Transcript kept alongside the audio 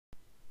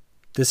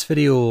This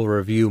video will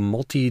review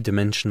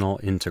multi-dimensional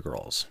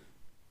integrals.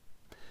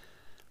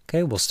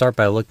 Okay, we'll start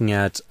by looking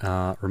at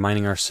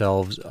reminding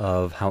ourselves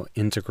of how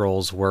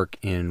integrals work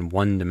in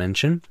one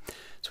dimension.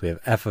 So we have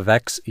f of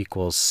x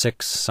equals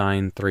 6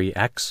 sine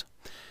 3x,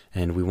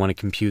 and we want to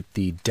compute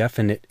the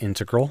definite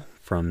integral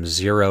from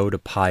 0 to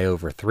pi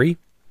over 3.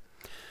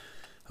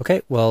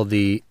 Okay, well,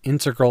 the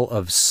integral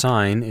of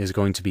sine is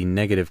going to be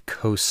negative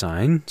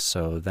cosine,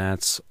 so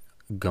that's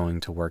going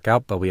to work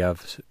out, but we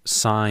have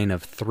sine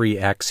of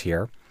 3x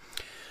here.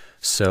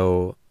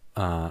 So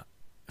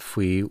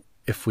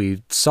if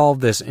we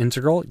solve this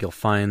integral, you'll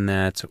find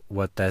that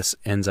what this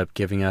ends up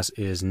giving us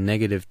is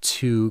negative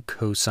 2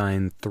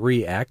 cosine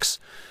 3x,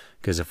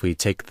 because if we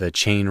take the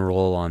chain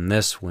rule on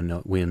this,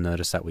 we'll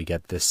notice that we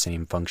get this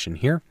same function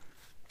here.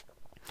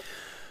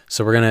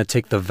 So we're going to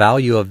take the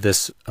value of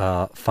this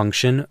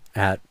function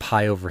at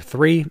pi over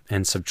 3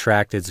 and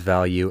subtract its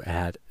value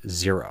at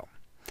 0.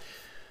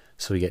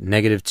 So we get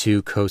negative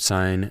 2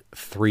 cosine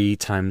 3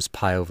 times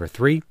pi over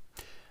 3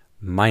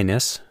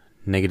 minus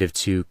negative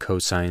 2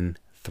 cosine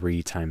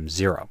 3 times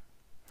 0.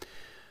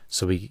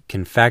 So we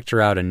can factor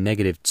out a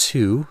negative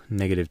 2.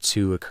 Negative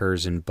 2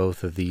 occurs in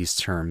both of these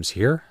terms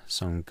here.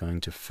 So I'm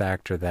going to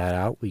factor that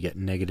out. We get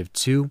negative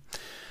 2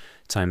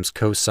 times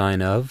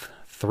cosine of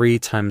 3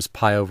 times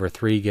pi over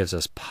 3 gives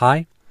us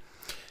pi.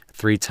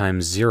 3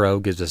 times 0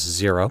 gives us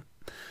 0.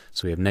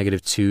 So we have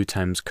negative 2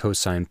 times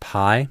cosine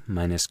pi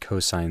minus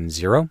cosine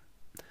 0.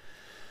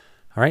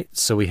 All right,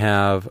 so we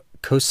have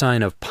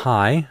cosine of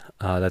pi,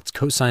 that's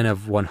cosine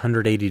of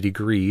 180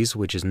 degrees,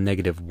 which is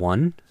negative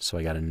 1. So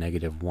I got a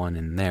negative 1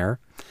 in there.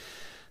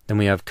 Then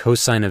we have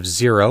cosine of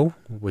 0,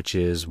 which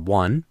is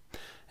 1.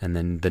 And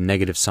then the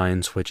negative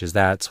sign switches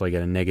that, so I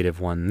get a negative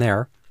 1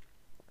 there.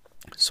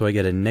 So I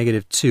get a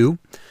negative 2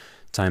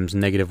 times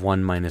negative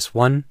 1 minus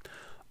 1,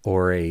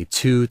 or a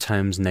 2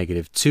 times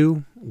negative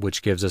 2,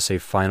 which gives us a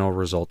final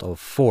result of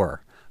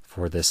 4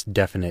 for this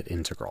definite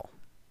integral.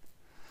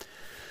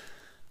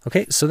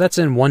 Okay, so that's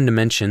in one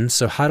dimension.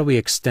 So how do we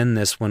extend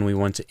this when we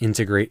want to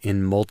integrate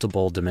in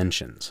multiple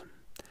dimensions?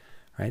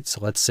 Right,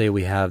 so let's say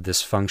we have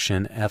this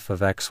function f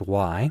of x,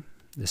 y.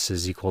 This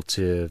is equal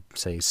to,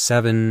 say,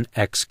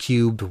 7x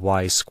cubed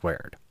y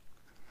squared.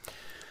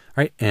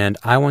 Right, and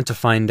I want to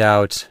find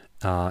out,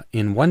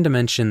 in one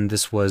dimension,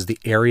 this was the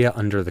area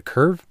under the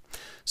curve.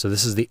 So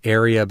this is the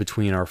area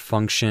between our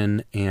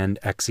function and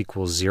x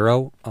equals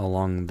 0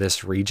 along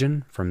this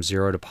region from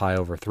 0 to pi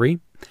over 3.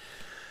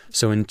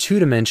 So in two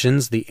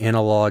dimensions, the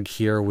analog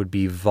here would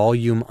be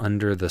volume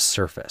under the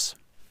surface.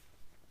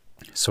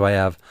 So I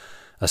have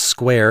a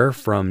square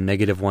from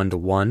negative 1 to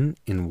 1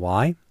 in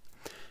y,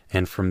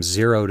 and from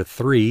 0 to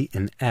 3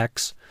 in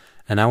x,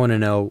 and I want to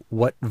know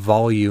what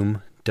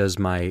volume does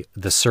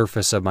the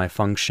surface of my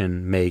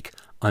function make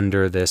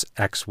under this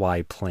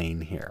xy plane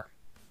here.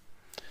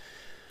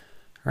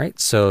 All right,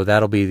 so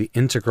that'll be the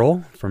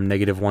integral from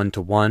negative 1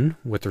 to 1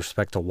 with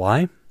respect to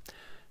y,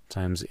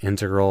 times the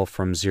integral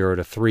from 0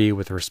 to 3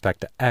 with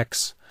respect to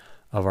x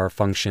of our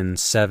function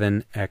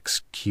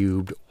 7x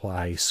cubed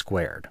y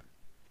squared.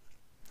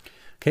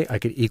 Okay, I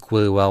could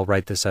equally well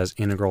write this as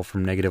integral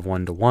from negative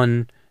 1 to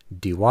 1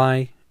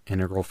 dy,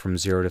 integral from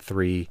 0 to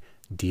 3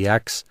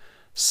 dx,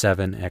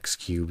 7x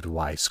cubed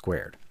y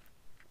squared.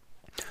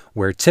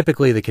 Where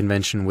typically the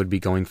convention would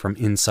be going from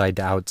inside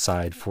to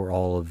outside for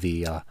all of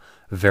the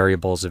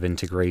variables of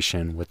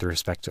integration with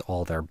respect to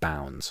all their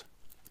bounds.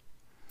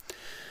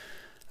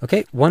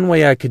 Okay, one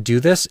way I could do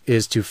this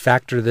is to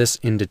factor this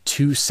into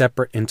two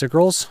separate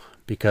integrals,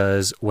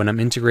 because when I'm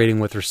integrating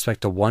with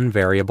respect to one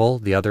variable,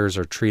 the others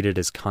are treated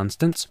as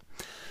constants.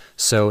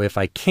 So if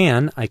I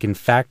can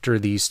factor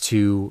these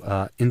two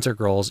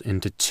integrals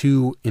into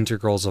two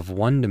integrals of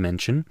one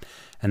dimension,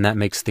 and that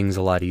makes things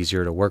a lot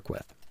easier to work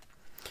with.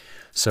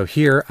 So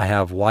here I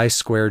have y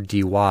squared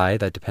dy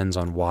that depends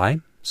on y,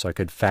 so I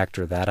could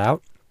factor that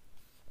out.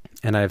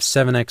 And I have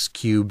 7x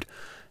cubed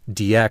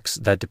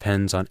dx that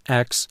depends on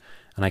x,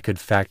 and I could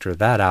factor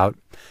that out.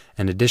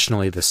 And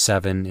additionally, the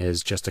 7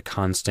 is just a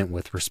constant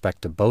with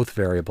respect to both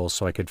variables,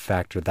 so I could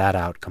factor that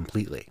out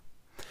completely.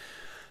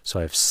 So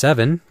I have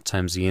 7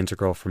 times the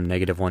integral from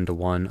negative 1 to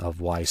 1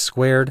 of y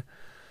squared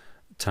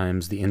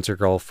times the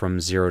integral from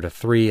 0 to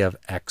 3 of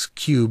x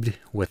cubed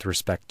with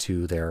respect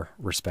to their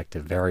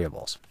respective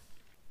variables.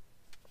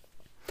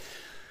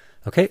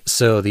 Okay,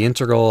 so the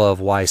integral of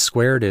y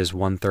squared is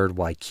 1/3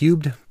 y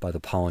cubed by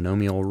the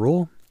polynomial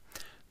rule.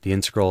 The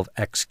integral of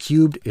x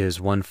cubed is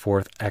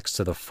 1/4 x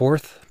to the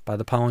 4th by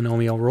the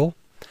polynomial rule.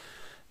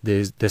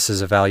 This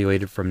is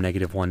evaluated from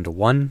negative 1 to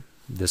 1,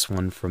 this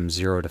one from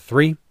 0 to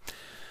 3.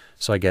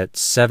 So I get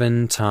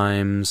 7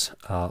 times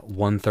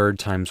 1/3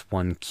 times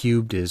 1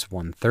 cubed is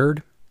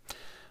 1/3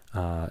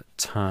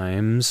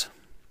 times,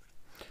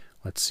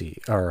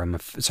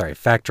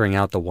 factoring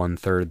out the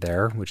 1/3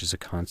 there, which is a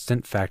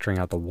constant, factoring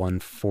out the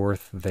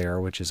 1/4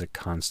 there, which is a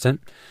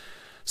constant.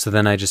 So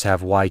then I just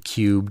have y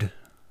cubed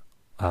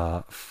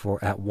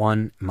at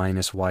 1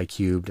 minus y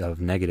cubed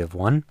of negative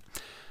 1.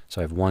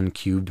 So I have 1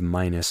 cubed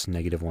minus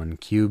negative 1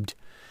 cubed.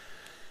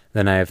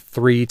 Then I have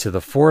 3 to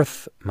the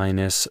fourth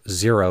minus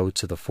 0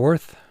 to the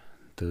fourth,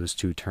 those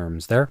two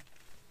terms there.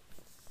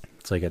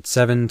 So I get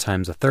 7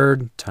 times a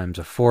third times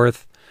a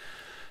fourth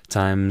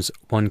times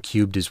 1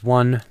 cubed is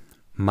 1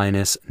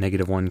 minus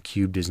negative 1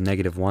 cubed is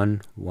negative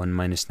 1. 1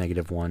 minus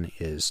negative 1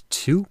 is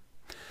 2.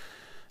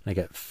 I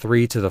get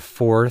 3 to the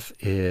fourth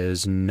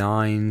is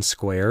 9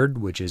 squared,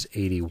 which is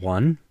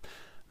 81,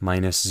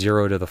 minus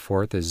 0 to the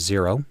fourth is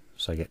 0,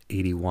 so I get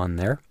 81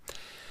 there.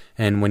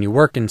 And when you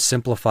work and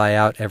simplify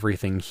out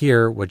everything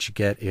here, what you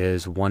get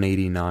is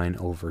 189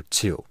 over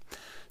 2.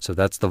 So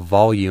that's the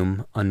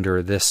volume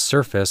under this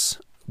surface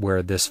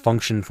where this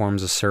function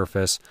forms a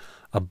surface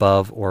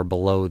above or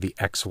below the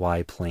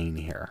xy plane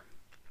here.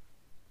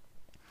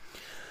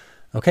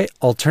 Okay,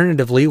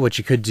 alternatively, what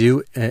you could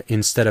do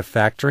instead of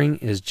factoring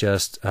is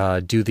just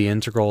do the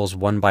integrals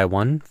one by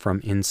one from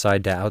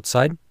inside to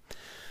outside.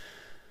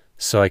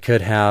 So I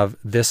could have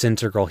this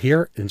integral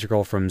here,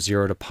 integral from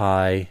 0 to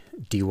pi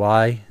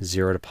dy,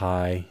 0 to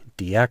pi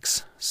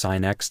dx,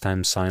 sine x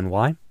times sine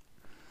y.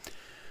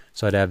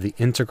 So I'd have the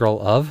integral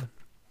of,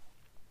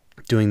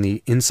 doing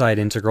the inside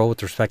integral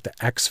with respect to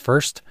x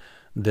first.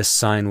 This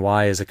sine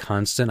y is a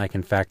constant, I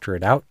can factor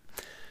it out.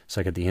 So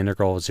I get the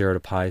integral of 0 to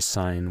pi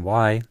sine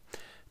y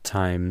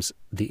times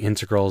the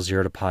integral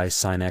 0 to pi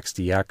sine x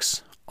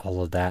dx,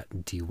 all of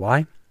that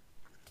dy.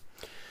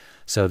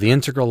 So the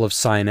integral of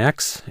sine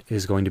x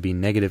is going to be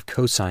negative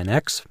cosine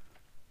x.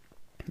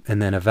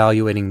 And then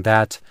evaluating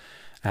that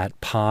at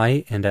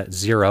pi and at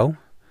 0.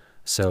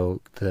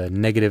 So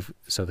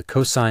the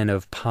cosine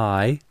of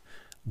pi,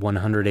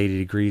 180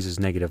 degrees, is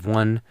negative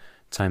 1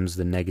 times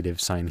the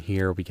negative sign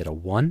here, we get a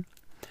 1.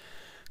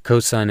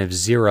 Cosine of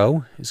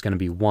 0 is going to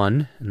be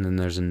 1, and then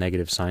there's a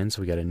negative sign,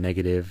 so we get a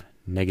negative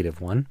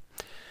 1.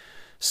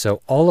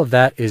 So all of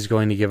that is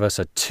going to give us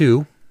a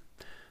 2.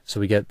 So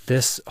we get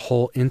this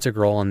whole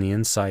integral on the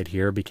inside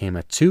here became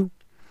a 2.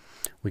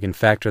 We can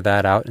factor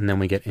that out, and then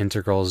we get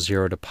integral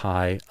 0 to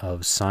pi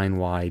of sine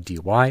y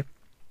dy.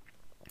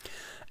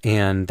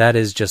 And that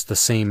is just the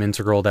same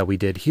integral that we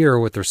did here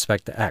with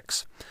respect to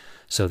x.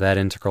 So that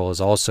integral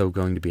is also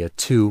going to be a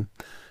 2.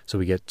 So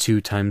we get 2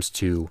 times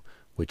 2,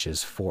 which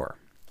is 4.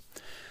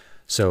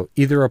 So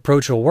either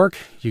approach will work.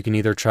 You can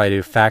either try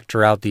to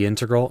factor out the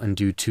integral and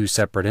do two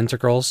separate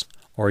integrals,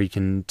 or you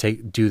can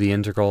do the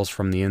integrals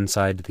from the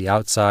inside to the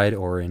outside,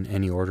 or in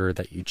any order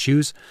that you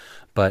choose.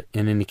 But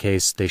in any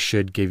case, they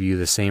should give you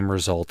the same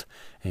result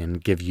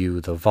and give you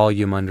the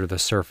volume under the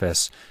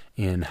surface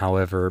in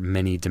however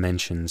many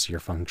dimensions your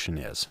function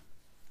is.